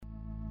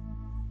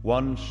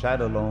one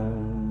sat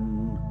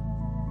alone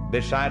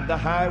beside the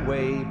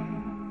highway,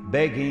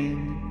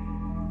 begging.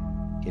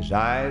 His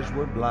eyes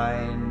were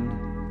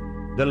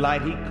blind, the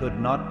light he could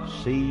not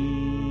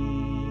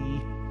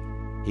see.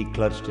 He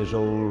clutched his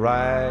old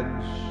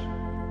rags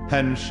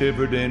and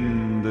shivered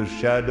in the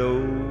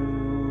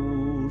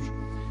shadows.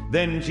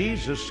 Then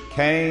Jesus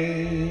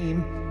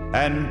came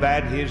and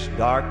bade his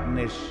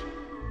darkness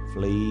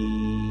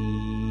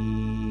flee.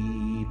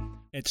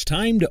 It's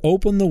time to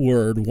open the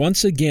Word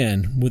once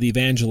again with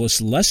Evangelist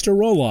Lester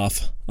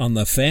Roloff on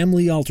the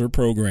Family Altar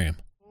program.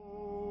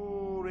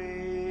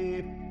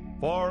 Glory,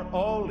 for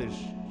all is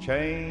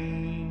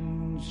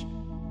changed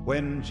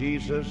when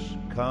Jesus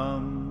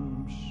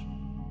comes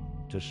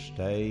to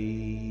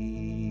stay.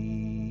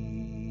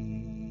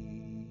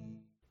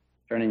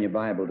 Turn in your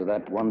Bible to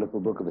that wonderful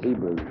book of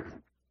Hebrews,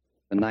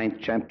 the 9th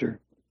chapter.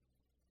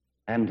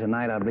 And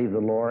tonight I believe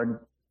the Lord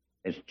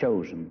has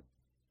chosen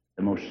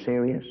the most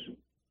serious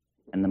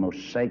and the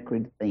most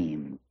sacred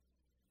theme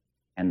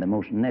and the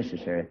most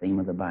necessary theme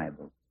of the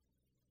Bible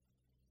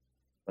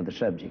for the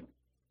subject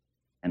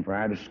and for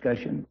our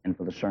discussion and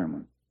for the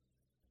sermon.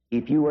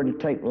 If you were to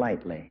take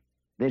lightly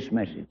this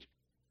message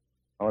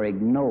or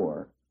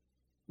ignore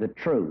the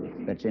truth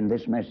that's in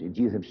this message,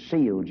 you have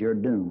sealed your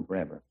doom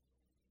forever.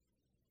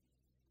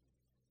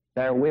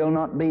 There will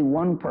not be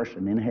one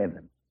person in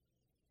heaven,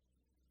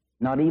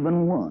 not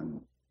even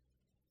one,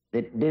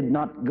 that did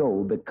not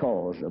go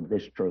because of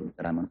this truth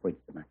that I'm going to preach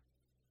tonight.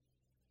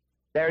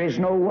 There is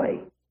no way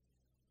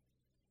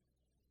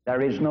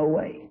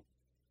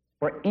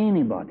for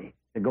anybody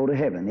to go to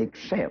heaven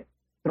except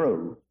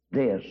through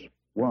this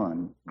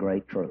one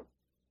great truth.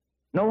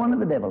 No wonder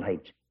the devil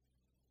hates it.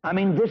 I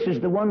mean, this is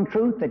the one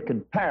truth that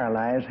could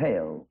paralyze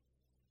hell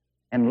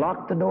and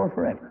lock the door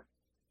forever.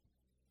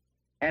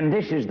 And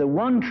this is the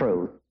one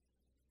truth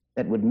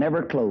that would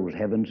never close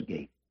heaven's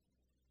gate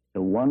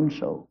to one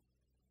soul.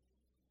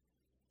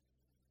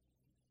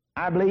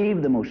 I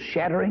believe the most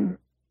shattering,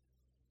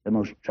 the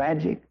most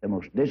tragic, the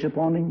most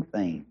disappointing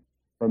thing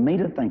for me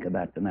to think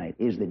about tonight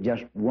is that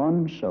just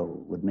one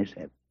soul would miss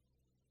heaven.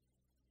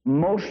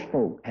 Most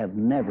folk have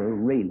never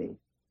really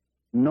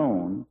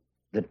known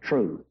the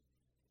truth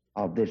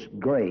of this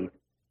great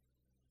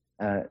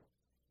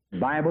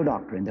Bible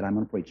doctrine that I'm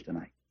going to preach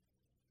tonight.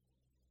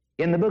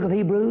 In the book of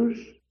Hebrews,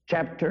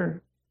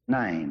 chapter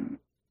 9,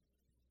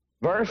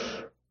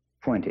 verse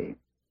 20,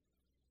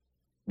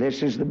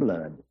 this is the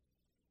blood.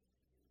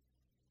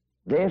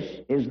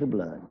 This is the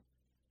blood.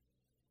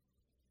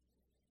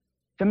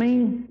 To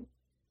me,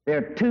 there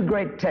are two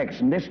great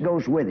texts, and this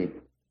goes with it.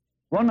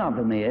 One of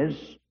them is,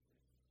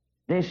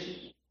 this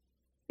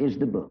is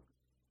the book.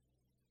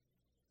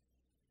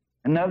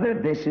 Another,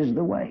 this is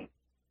the way.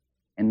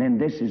 And then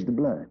this is the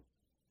blood.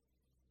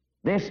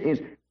 This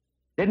is,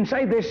 didn't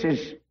say this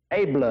is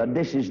a blood,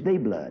 this is the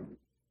blood.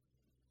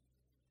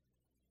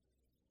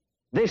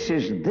 This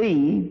is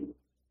the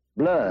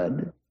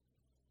blood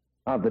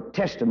of the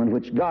testament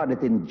which God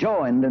hath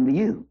enjoined unto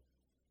you.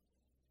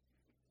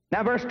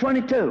 Now verse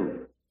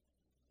 22,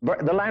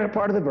 the latter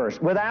part of the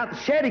verse, without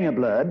shedding of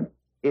blood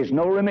is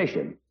no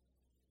remission.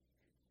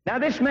 Now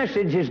this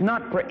message is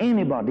not for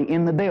anybody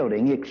in the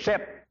building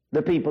except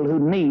the people who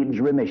needs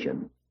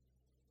remission.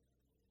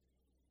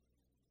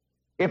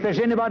 If there's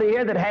anybody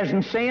here that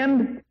hasn't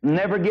sinned,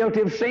 never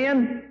guilty of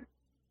sin,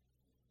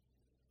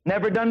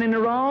 never done any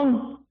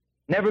wrong,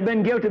 never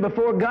been guilty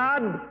before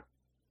God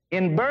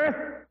in birth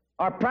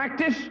or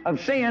practice of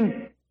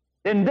sin,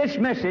 then this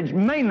message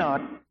may not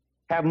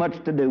have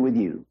much to do with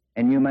you,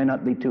 and you may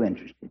not be too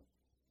interested.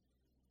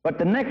 But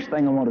the next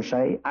thing I want to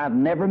say, I've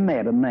never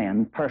met a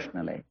man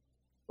personally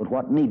with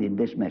what needed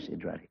this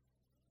message right here.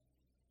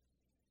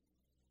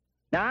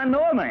 Now, I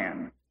know a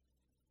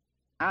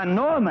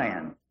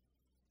man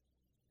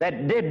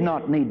that did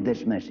not need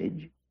this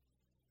message,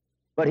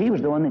 but he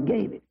was the one that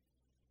gave it,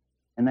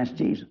 and that's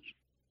Jesus.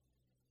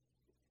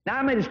 Now,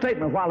 I made a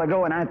statement a while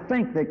ago, and I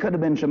think there could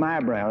have been some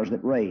eyebrows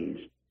that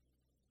raised,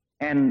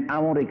 and I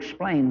want to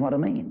explain what I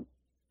mean.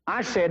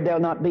 I said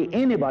there'll not be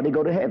anybody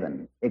go to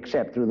heaven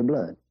except through the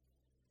blood.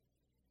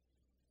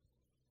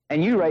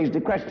 And you raised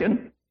the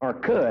question, or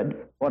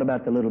could, what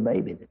about the little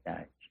baby that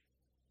dies?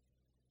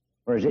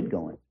 Where is it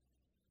going?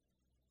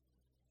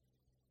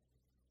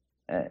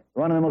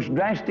 One of the most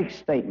drastic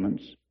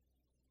statements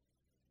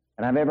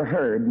that I've ever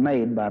heard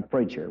made by a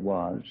preacher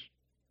was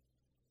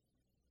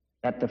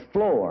that the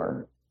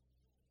floor,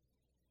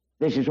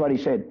 this is what he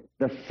said,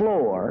 the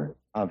floor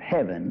of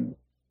heaven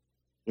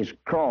is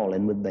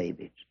crawling with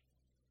babies.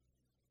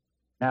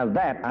 Now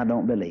that I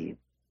don't believe.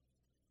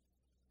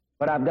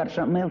 But I've got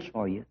something else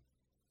for you.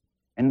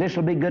 And this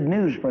will be good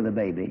news for the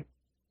baby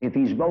if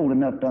he's bold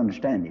enough to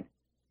understand it.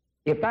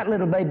 If that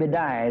little baby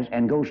dies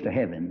and goes to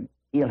heaven,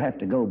 he'll have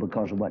to go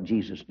because of what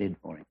Jesus did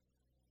for him.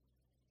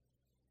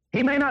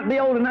 He may not be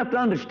old enough to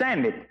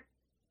understand it,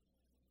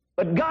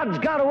 but God's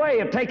got a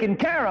way of taking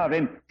care of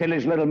him till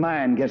his little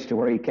mind gets to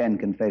where he can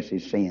confess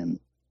his sin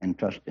and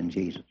trust in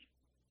Jesus.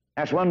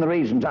 That's one of the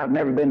reasons I've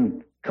never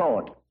been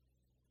caught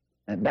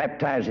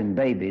baptizing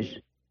babies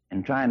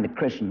and trying to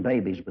christen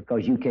babies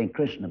because you can't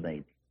christen a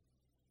baby.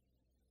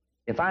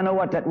 If I know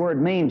what that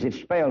word means, it's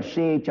spelled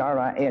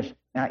C-H-R-I-S.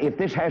 Now, if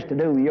this has to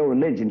do with your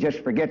religion,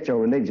 just forget your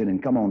religion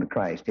and come on to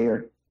Christ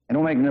here. And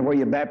don't make it whether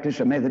you're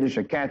Baptist or Methodist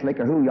or Catholic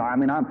or who you are. I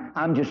mean,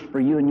 I'm just for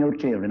you and your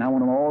children. I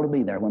want them all to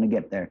be there when they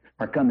get there,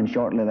 or coming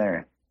shortly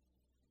there.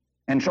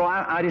 And so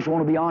I just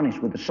want to be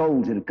honest with the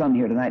souls that have come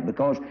here tonight,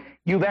 because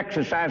you've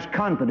exercised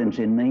confidence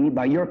in me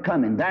by your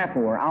coming.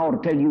 Therefore, I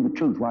ought to tell you the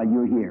truth while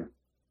you're here.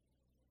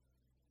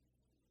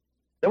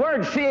 The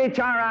word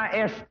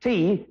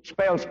C-H-R-I-S-T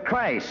spells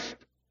Christ.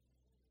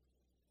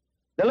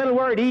 The little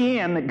word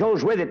E-N that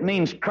goes with it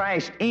means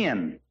Christ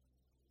in,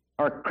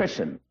 or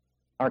christen,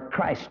 or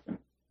Christen.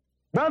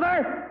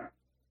 Brother,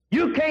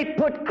 you can't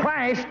put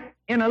Christ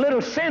in a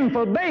little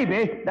sinful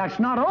baby that's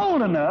not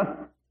old enough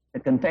to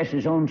confess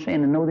his own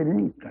sin and know that he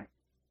needs Christ.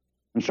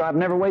 And so I've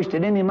never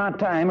wasted any of my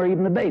time, or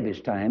even the baby's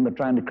time, but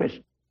trying to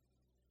christen.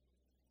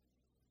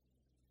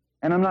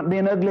 And I'm not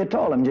being ugly at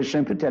all. I'm just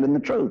simply telling the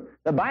truth.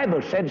 The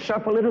Bible said,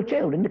 suffer little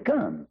children to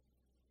come.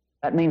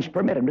 That means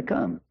permit them to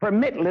come.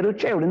 Permit little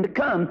children to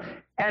come,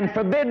 and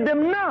forbid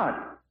them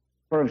not,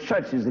 for of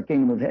such is the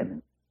kingdom of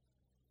heaven.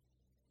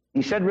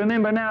 He said,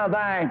 remember now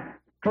thy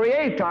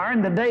Creator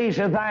in the days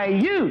of thy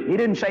youth. He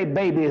didn't say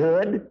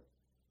babyhood.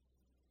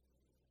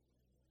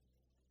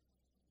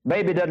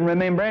 Baby doesn't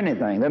remember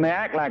anything. They may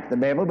act like the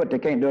devil, but they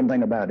can't do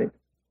anything about it.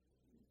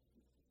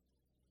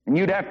 And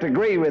you'd have to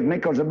agree with me,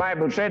 because the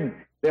Bible said,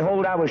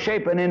 behold, I was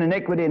shapen in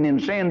iniquity, and in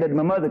sin did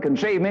my mother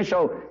conceive me.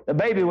 So the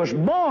baby was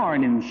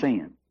born in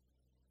sin.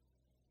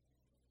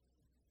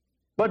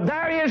 But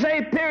there is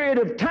a period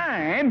of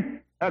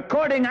time,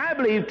 according, I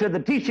believe, to the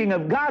teaching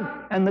of God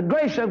and the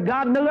grace of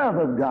God and the love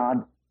of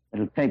God,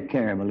 that'll take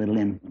care of a little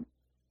infant.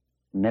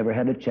 Never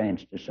had a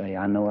chance to say,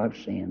 I know I've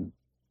sinned,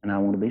 and I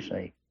want to be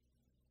saved.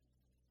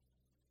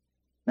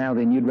 Now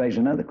then, you'd raise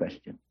another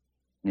question.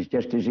 And it's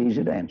just as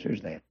easy to answer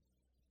as that.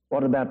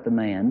 What about the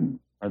man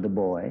or the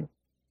boy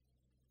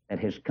that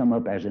has come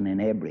up as an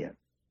inebriate?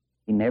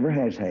 He never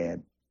has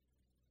had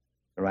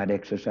the right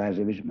exercise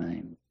of his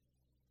mind.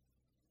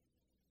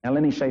 Now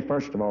let me say,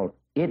 first of all,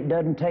 it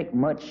doesn't take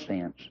much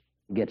sense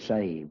to get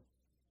saved.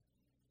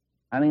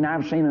 I mean,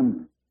 I've seen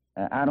them.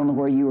 I don't know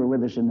where you were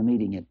with us in the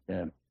meeting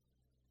down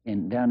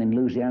in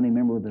Louisiana.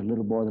 Remember the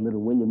little boy, the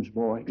little Williams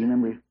boy? You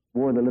remember he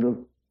wore the little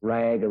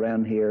rag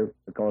around here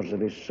because of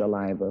his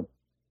saliva.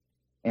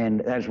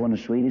 And that's one of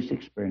the sweetest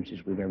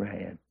experiences we've ever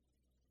had.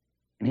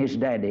 And his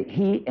daddy,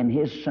 he and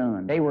his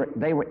son, they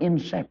were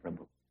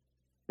inseparable.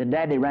 The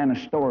daddy ran a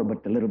store,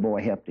 but the little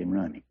boy helped him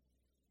run it.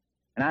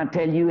 And I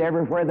tell you,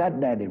 everywhere that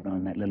daddy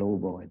run, that little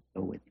old boy would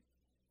go with him.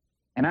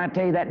 And I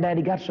tell you, that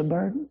daddy got so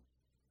burdened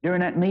during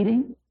that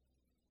meeting.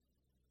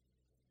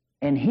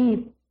 And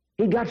he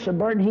got so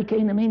burdened, he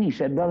came to me and he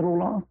said, Brother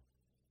Olaf,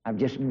 I've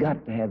just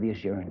got to have the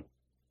assurance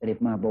that if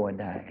my boy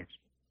dies,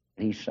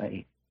 that he's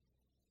saved.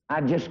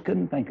 I just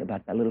couldn't think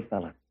about that little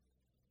fella.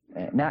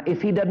 Now,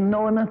 if he doesn't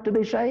know enough to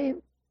be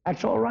saved,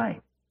 that's all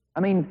right.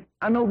 I mean,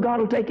 I know God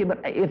will take him,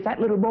 but if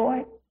that little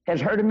boy has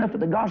heard enough of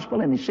the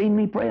gospel and has seen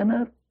me pray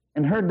enough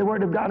and heard the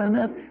word of God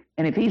enough,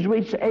 and if he's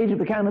reached the age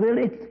of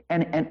accountability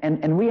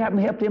and we haven't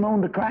helped him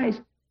on to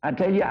Christ, I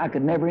tell you, I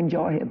could never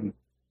enjoy heaven.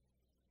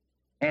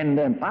 And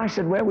I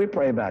said, well, we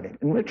pray about it,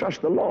 and we'll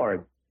trust the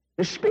Lord.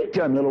 Just speak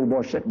to him. The little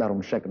boy sitting about on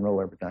the second row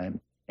every time.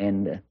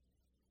 And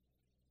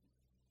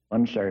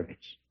one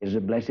service is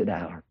a blessed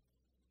hour.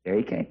 There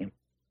he came.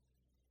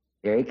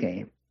 There he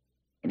came.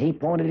 And he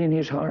pointed in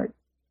his heart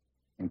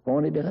and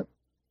pointed up.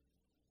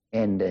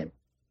 And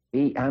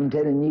I'm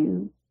telling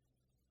you,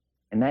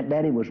 and that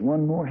daddy was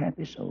one more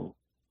happy soul.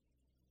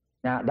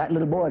 Now, that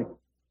little boy,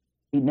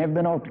 he'd never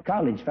been off to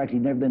college. In fact,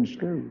 he'd never been to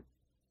school.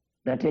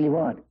 But I tell you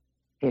what,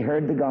 he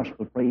heard the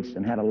gospel preached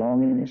and had a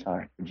longing in his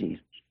heart for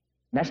Jesus.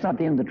 And that's not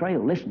the end of the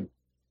trail. Listen,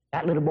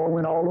 that little boy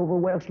went all over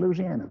Welch,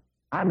 Louisiana.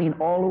 I mean,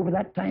 all over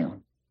that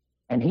town.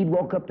 And he'd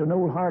walk up to an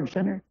old hard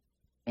center,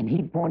 and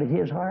he'd point at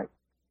his heart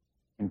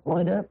and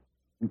point up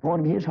and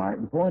point at his heart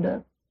and point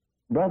up.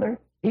 Brother,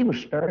 he was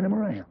stirring them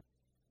around.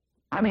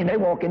 I mean, they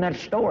walk in that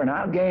store, and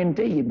I'll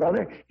guarantee you,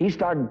 brother, he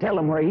started to tell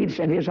them where he'd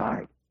sent his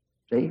heart.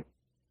 See?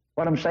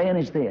 What I'm saying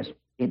is this.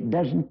 It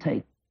doesn't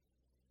take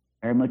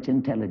very much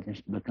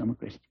intelligence to become a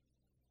Christian.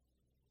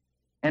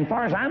 And as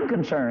far as I'm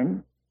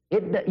concerned,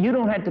 you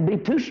don't have to be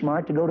too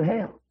smart to go to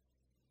hell.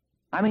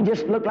 I mean,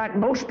 just look like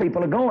most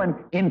people are going,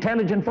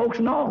 intelligent folks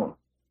and all.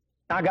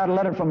 I got a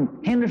letter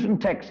from Henderson,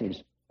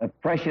 Texas, a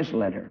precious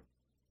letter.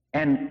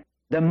 And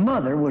the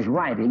mother was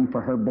writing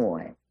for her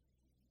boy.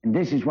 And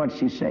this is what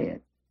she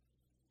said.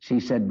 She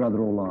said,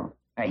 Brother Olaf,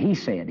 he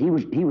said, he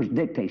was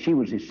dictating, she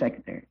was his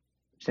secretary.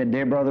 Said,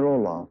 Dear Brother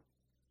Olaf,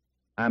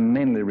 I'm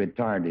mentally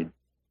retarded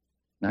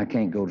and I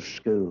can't go to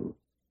school.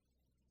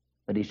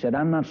 But he said,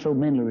 I'm not so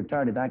mentally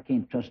retarded I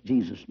can't trust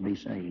Jesus and be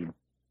saved,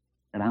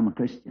 that I'm a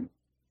Christian.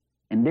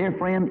 And dear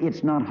friend,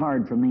 it's not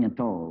hard for me at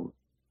all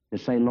to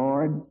say,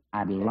 Lord,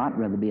 I'd a lot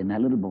rather be in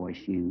that little boy's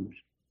shoes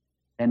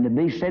than to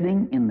be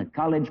sitting in the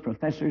college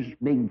professor's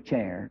big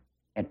chair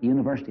at the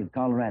University of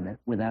Colorado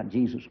without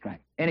Jesus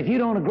Christ. And if you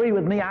don't agree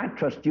with me, I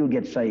trust you'll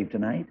get saved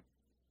tonight.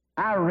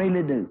 I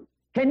really do.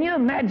 Can you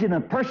imagine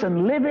a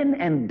person living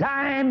and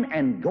dying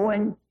and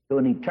going to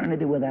an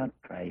eternity without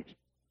Christ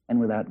and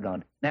without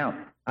God? Now,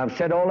 I've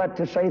said all that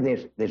to say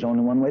this. There's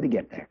only one way to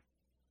get there.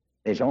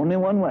 There's only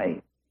one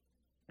way,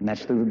 and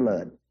that's through the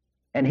blood.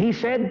 And he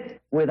said,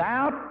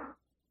 without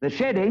the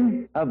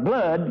shedding of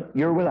blood,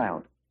 you're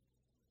without.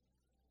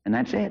 And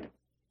that's it.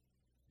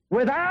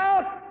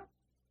 Without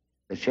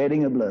the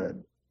shedding of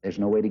blood, there's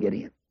no way to get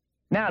in.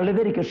 Now,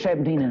 Leviticus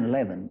 17 and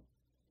 11.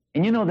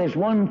 And you know, there's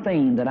one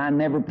thing that I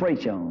never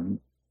preach on,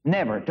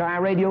 never, to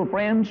our radio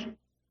friends,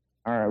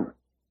 our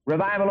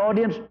revival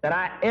audience, that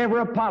I ever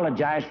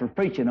apologize for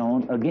preaching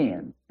on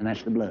again, and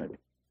that's the blood.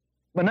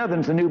 But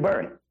nothing's the new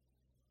birth.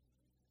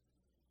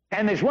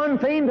 And there's one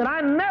thing that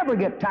I never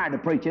get tired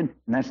of preaching,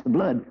 and that's the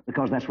blood,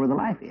 because that's where the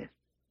life is.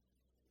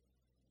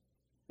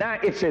 Now,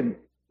 it's in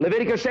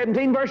Leviticus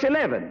 17, verse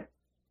 11.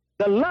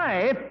 The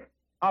life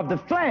of the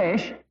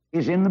flesh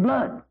is in the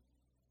blood.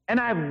 And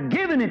I've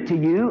given it to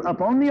you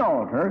upon the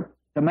altar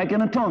to make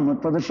an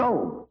atonement for the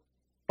soul.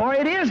 For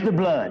it is the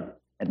blood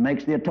that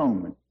makes the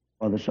atonement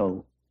for the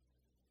soul.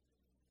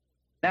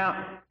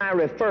 Now, I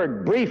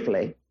referred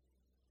briefly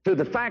to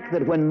the fact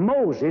that when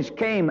Moses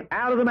came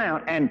out of the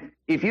mount, and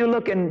if you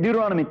look in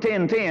Deuteronomy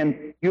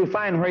 10:10, you'll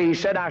find where he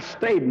said, I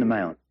stayed in the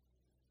mount.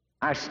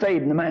 I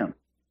stayed in the mount.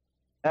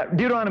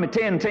 Deuteronomy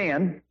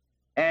 10:10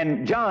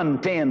 and John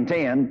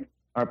 10:10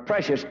 are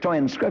precious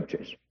twin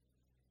scriptures.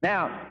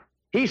 Now,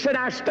 he said,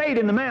 I stayed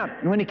in the mount,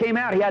 and when he came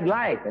out, he had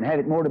life and had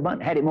it more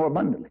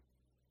abundantly.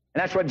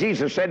 And that's what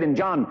Jesus said in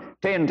John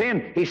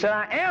 10:10. He said,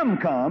 I am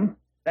come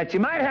that you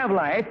might have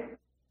life,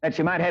 that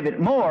you might have it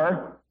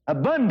more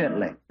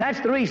abundantly. That's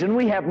the reason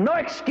we have no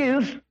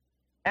excuse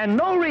and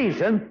no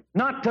reason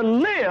not to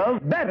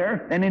live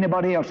better than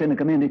anybody else in the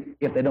community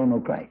if they don't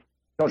know Christ,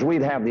 because we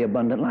have the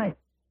abundant life.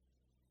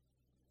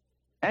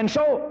 And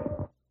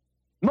so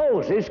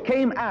Moses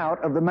came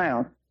out of the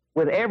mount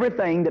with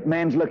everything that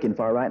man's looking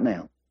for right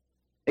now.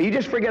 You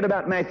just forget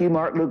about Matthew,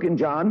 Mark, Luke, and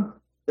John,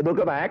 the book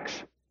of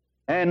Acts,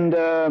 and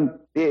the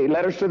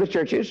letters to the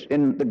churches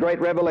in the great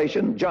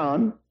Revelation,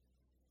 John.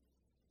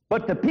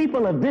 But the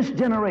people of this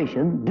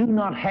generation do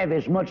not have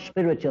as much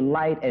spiritual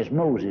light as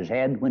Moses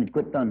had when it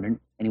quit thundering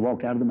and he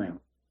walked out of the mountain.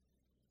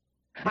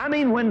 I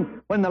mean,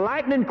 when the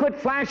lightning quit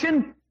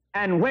flashing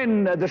and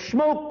when the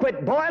smoke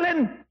quit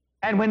boiling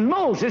and when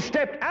Moses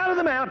stepped out of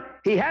the mount,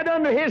 he had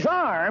under his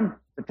arm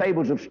the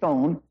tables of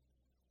stone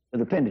with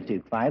the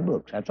Pentateuch, 5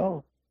 books, that's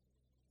all.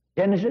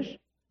 Genesis,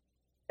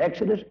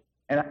 Exodus,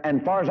 and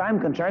as far as I'm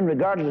concerned,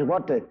 regardless of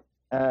what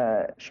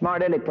the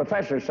smart-aleck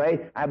professors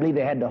say, I believe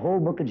they had the whole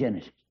book of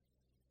Genesis.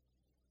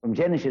 From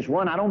Genesis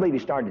 1, I don't believe he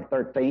started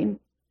 13,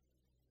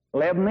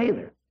 11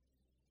 either.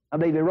 I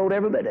believe he wrote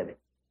every bit of it.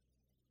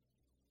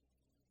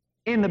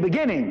 In the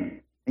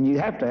beginning, and you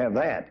have to have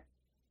that,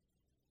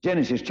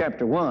 Genesis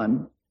chapter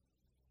 1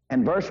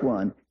 and verse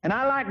 1. And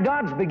I like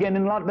God's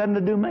beginning a lot better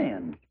than to do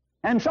man's.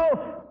 And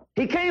so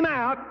he came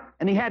out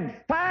and he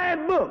had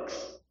 5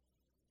 books.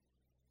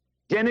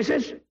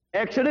 Genesis,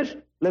 Exodus,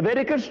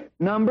 Leviticus,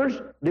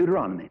 Numbers,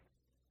 Deuteronomy.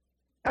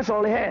 That's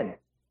all he had.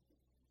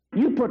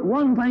 You put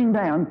one thing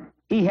down,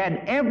 he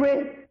had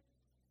every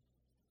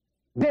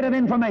bit of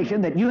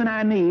information that you and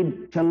I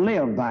need to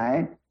live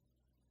by.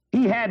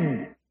 He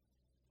had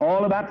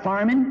all about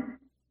farming,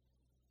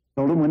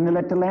 told them when to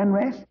let the land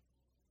rest.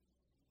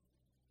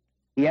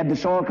 He had the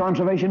soil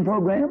conservation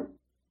program.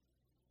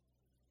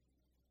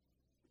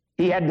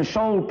 He had the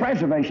soul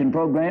preservation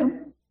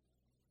program.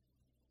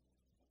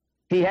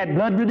 He had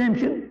blood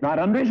redemption right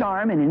under his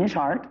arm and in his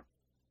heart.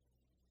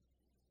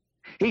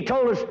 He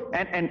told us,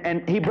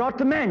 and he brought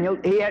the manual,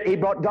 he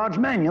brought God's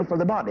manual for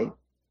the body.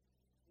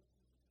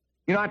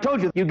 You know, I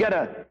told you get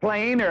a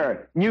plane or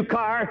a new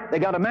car, they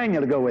got a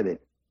manual to go with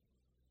it.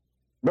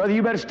 Brother,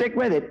 you better stick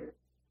with it.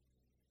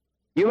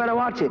 You better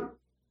watch it.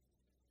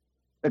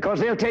 Because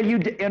they'll tell you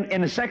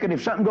in a second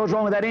if something goes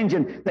wrong with that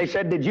engine. They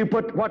said, did you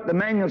put what the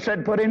manual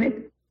said put in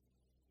it?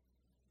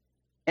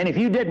 And if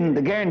you didn't,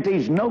 the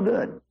guarantee's no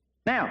good.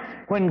 Now,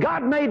 when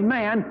God made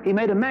man, he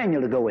made a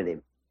manual to go with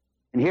him.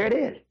 And here it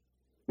is.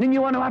 Then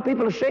you wonder why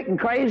people are sick and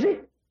crazy?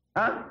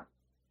 Huh?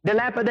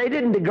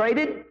 Dilapidated and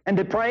degraded and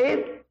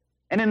depraved.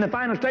 And in the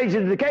final stages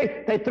of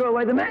decay, they throw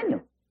away the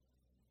manual.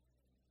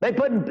 They've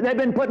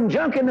been putting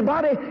junk in the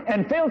body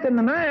and filth in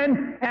the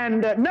mind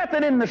and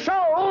nothing in the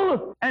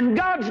soul, and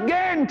God's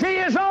guarantee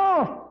is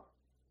off.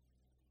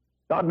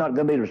 God's not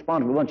going to be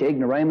responsible for a bunch of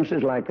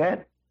ignoramuses like that,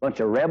 a bunch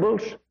of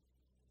rebels.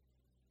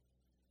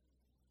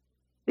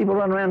 People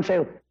run around and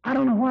say, I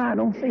don't know why I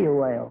don't feel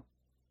well.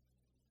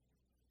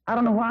 I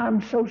don't know why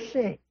I'm so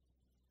sick.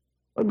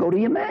 Well, go to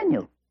your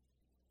manual.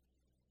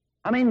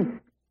 I mean,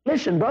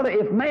 listen, brother,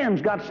 if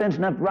man's got sense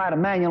enough to write a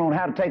manual on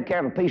how to take care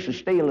of a piece of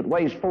steel that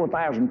weighs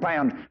 4,000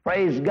 pounds,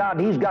 praise God,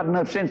 he's got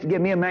enough sense to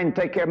give me a manual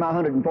to take care of my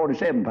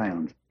 147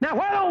 pounds. Now,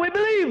 why don't we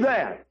believe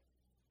that?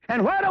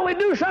 And why don't we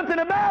do something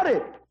about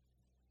it?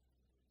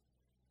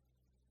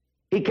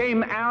 He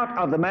came out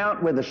of the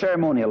mount with the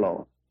ceremonial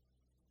law.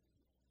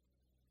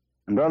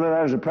 And brother,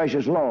 that was a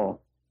precious law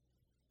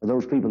for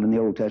those people in the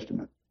Old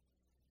Testament.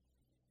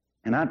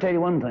 And I'll tell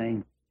you one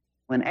thing,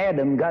 when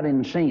Adam got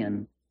in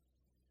sin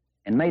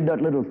and made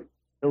those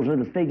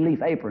little fig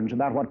leaf aprons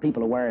about what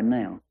people are wearing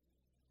now,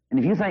 and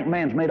if you think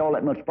man's made all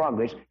that much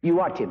progress, you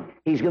watch him.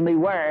 He's going to be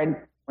wearing,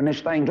 when this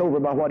thing's over,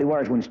 about what he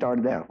wears when he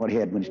started out, what he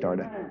had when he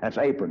started out. That's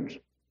aprons.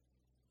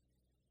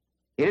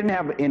 He didn't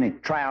have any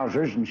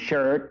trousers and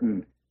shirt,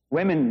 and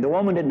the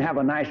woman didn't have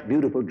a nice,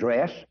 beautiful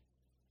dress.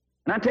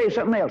 And I'll tell you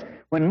something else.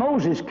 When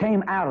Moses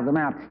came out of the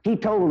mountain, he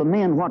told the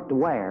men what to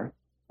wear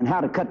and how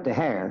to cut their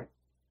hair,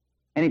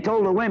 and he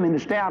told the women to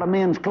stay out of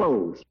men's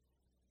clothes.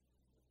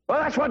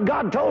 Well, that's what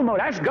God told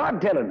Moses. That's God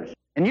telling us.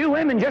 And you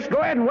women, just go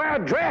ahead and wear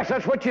a dress.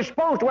 That's what you're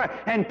supposed to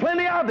wear, and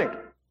plenty of it.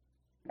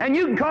 And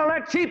you can call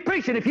that cheap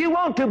preaching if you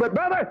want to, but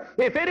brother,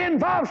 if it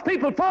involves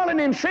people falling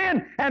in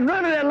sin and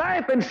running their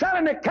life and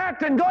selling their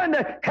character and going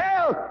to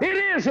hell, it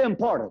is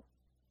important.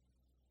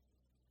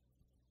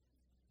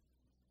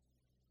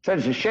 Said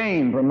it's a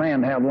shame for a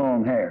man to have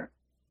long hair.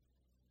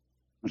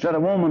 Instead, a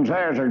woman's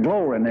hair is her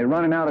glory, and they're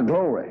running out of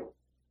glory.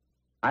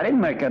 I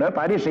didn't make that up.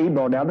 I just said he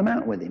brought down the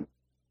mountain with him.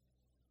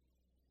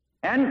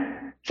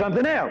 And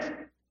something else.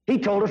 He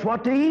told us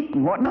what to eat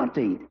and what not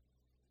to eat.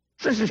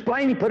 So this is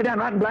plain. He put it down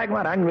right in black and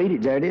white. I can read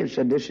it. There it is.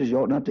 Said this is you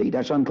ought not to eat.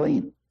 That's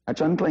unclean.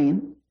 That's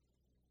unclean.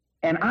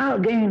 And I'll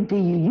guarantee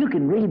you, you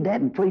can read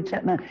that and preach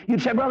that now.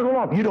 You'd say, Brother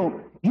Roloff,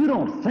 you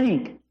don't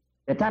think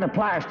that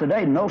applies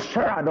today? No,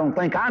 sir, I don't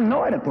think. I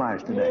know it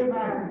applies today.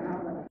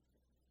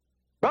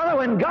 Brother,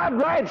 when God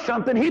writes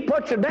something, he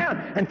puts it down.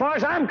 And as far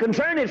as I'm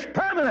concerned, it's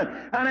permanent.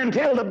 And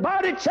until the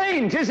body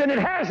changes, and it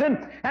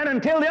hasn't, and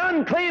until the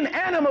unclean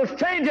animals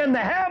change into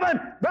heaven,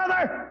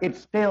 brother, it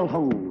still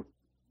holds.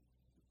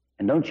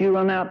 And don't you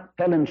run out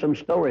telling some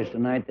stories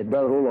tonight that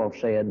Brother Roloff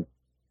said,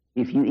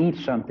 if you eat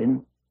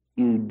something,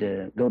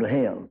 you'd go to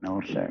hell.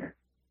 No, sir.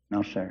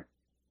 No, sir.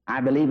 I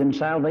believe in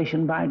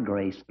salvation by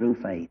grace through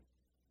faith.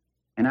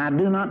 And I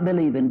do not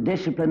believe in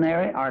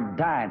disciplinary or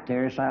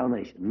dietary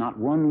salvation. Not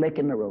one lick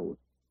in the road.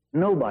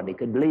 Nobody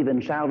could believe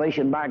in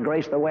salvation by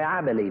grace the way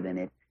I believe in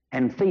it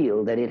and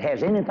feel that it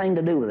has anything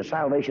to do with the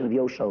salvation of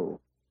your soul.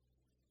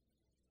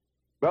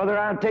 Brother,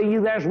 I'll tell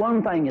you, there's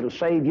one thing that'll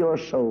save your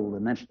soul,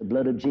 and that's the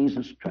blood of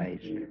Jesus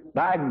Christ.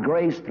 By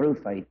grace through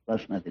faith,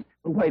 plus nothing.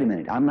 But wait a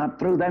minute, I'm not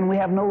through. Then we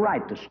have no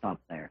right to stop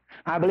there.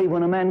 I believe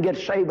when a man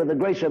gets saved by the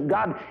grace of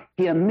God,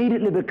 he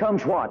immediately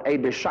becomes what? A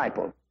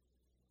disciple.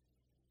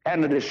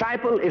 And a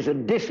disciple is a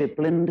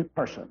disciplined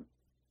person.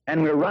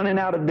 And we're running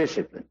out of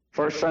discipline.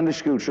 First Sunday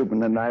school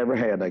superintendent I ever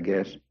had, I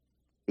guess.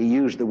 He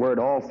used the word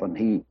often.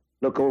 He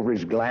looked over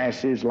his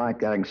glasses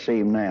like I can see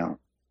him now.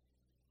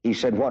 He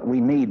said, what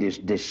we need is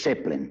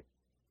discipline.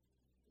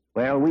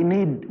 Well, we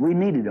need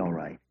it all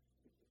right.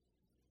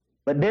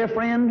 But dear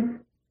friend,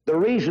 the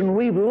reason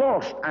we've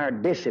lost our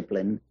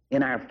discipline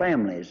in our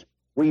families,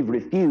 we've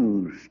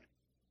refused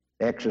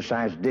to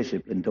exercise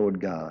discipline toward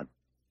God.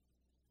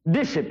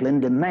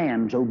 Discipline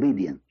demands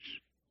obedience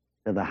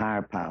to the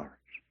higher powers,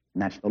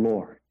 and that's the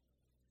Lord.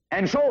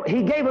 And so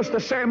he gave us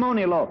the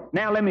ceremonial law.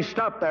 Now let me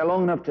stop there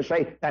long enough to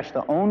say that's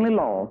the only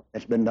law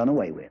that's been done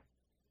away with.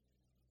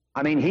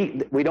 I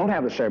mean, we don't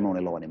have a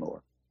ceremonial law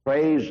anymore.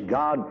 Praise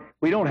God.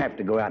 We don't have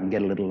to go out and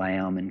get a little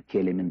lamb and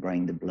kill him and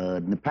bring the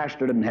blood. And the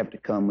pastor doesn't have to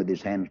come with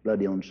his hands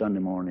bloody on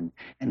Sunday morning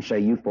and say,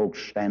 you folks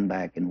stand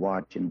back and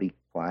watch and be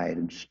quiet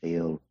and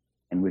still.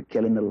 And we're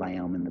killing the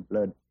lamb and the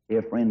blood.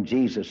 Dear friend,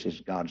 Jesus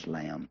is God's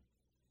lamb.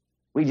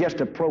 We just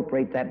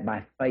appropriate that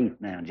by faith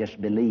now. Just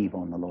believe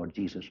on the Lord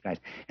Jesus Christ.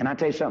 And I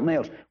tell you something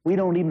else. We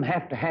don't even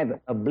have to have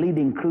a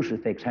bleeding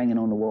crucifix hanging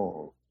on the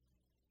wall.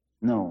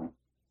 No.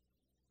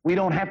 We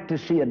don't have to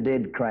see a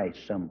dead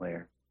Christ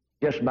somewhere.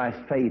 Just by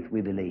faith we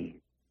believe.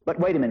 But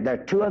wait a minute. There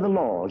are two other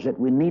laws that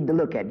we need to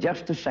look at.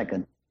 Just a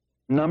second.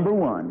 Number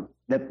one,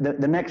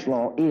 the next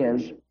law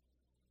is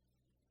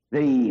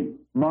the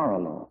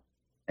moral law.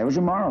 There was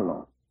a moral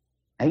law.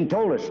 And he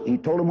told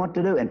them what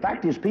to do. In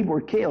fact, his people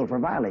were killed for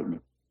violating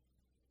it.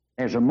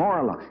 There's a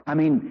moral law. I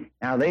mean,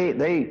 now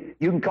you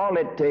can call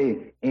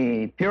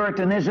it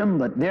Puritanism,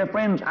 but dear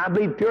friends, I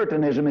believe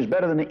Puritanism is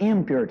better than the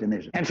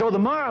impuritanism. And so the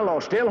moral law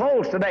still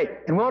holds today.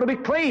 And we ought to be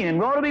clean, and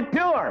we ought to be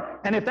pure.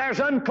 And if there's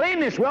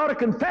uncleanness, we ought to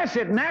confess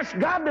it and ask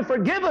God to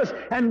forgive us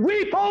and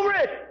weep over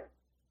it.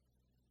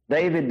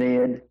 David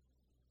did.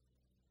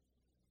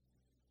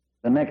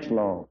 The next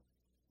law,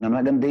 and I'm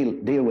not going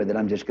to deal with it,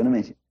 I'm just going to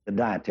mention the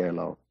dietary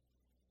law.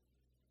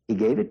 He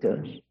gave it to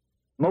us.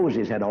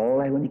 Moses had all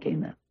that when he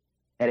came out.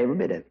 Had every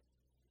bit of it.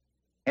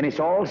 And it's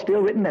all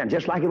still written down,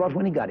 just like it was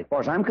when he got it. As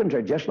far as I'm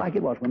concerned, just like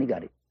it was when he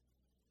got it.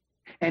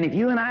 And if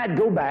you and I'd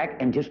go back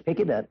and just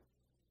pick it up,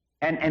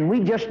 and we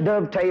just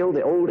dovetail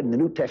the Old and the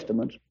New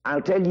Testaments,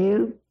 I'll tell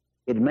you,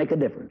 it'd make a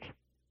difference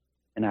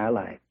in our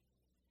life.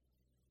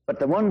 But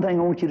the one thing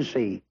I want you to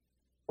see,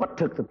 what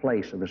took the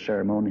place of the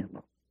ceremonial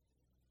law?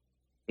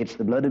 It's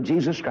the blood of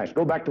Jesus Christ.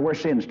 Go back to where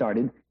sin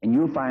started, and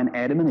you'll find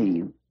Adam and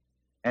Eve,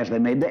 as they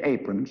made their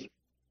aprons,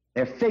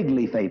 their fig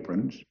leaf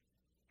aprons,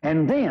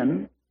 and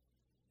then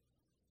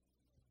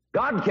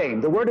God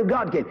came. The Word of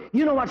God came.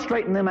 You know what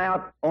straightened them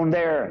out on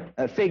their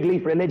fig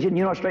leaf religion?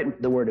 You know what straightened?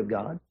 The Word of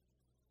God.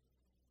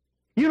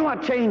 You know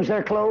what changed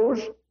their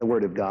clothes? The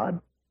Word of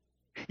God.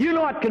 You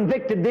know what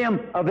convicted them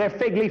of their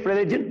fig leaf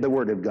religion? The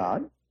Word of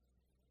God.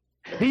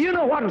 Do you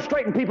know what will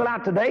straighten people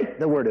out today?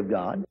 The Word of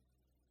God.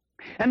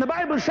 And the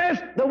Bible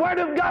says the Word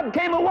of God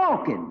came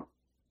a-walking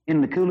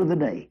in the cool of the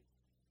day.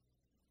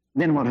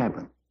 Then what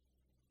happened?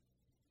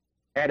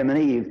 Adam and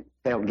Eve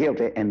felt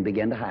guilty and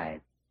began to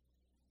hide.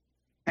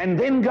 And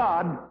then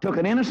God took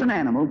an innocent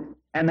animal,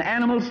 and the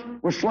animals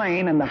were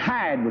slain, and the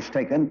hide was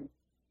taken,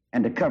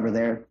 and to cover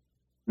their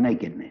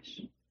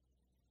nakedness.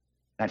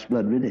 That's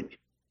blood redemption.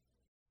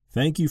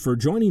 Thank you for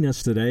joining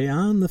us today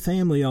on the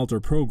Family Altar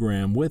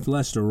program with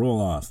Lester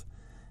Roloff.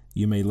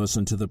 You may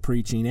listen to the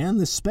preaching and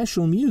the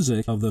special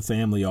music of the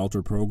Family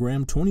Altar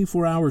program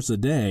 24 hours a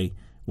day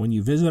when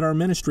you visit our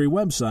ministry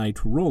website,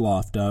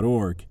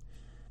 roloff.org.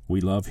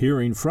 We love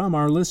hearing from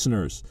our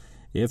listeners.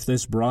 If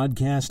this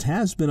broadcast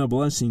has been a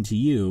blessing to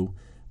you,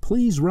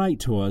 please write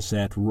to us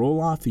at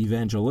Roloff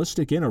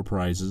Evangelistic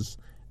Enterprises,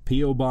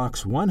 P.O.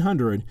 Box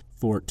 100,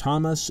 Fort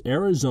Thomas,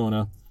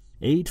 Arizona,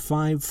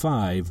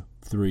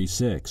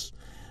 85536.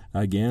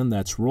 Again,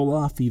 that's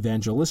Roloff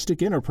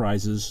Evangelistic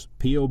Enterprises,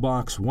 P.O.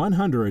 Box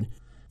 100,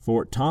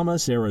 Fort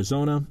Thomas,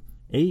 Arizona,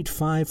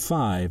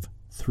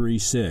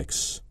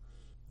 85536.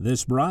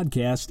 This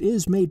broadcast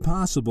is made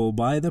possible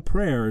by the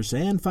prayers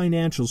and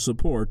financial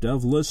support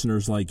of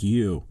listeners like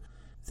you.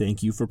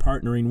 Thank you for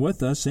partnering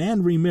with us,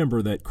 and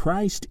remember that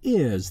Christ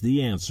is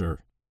the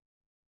answer.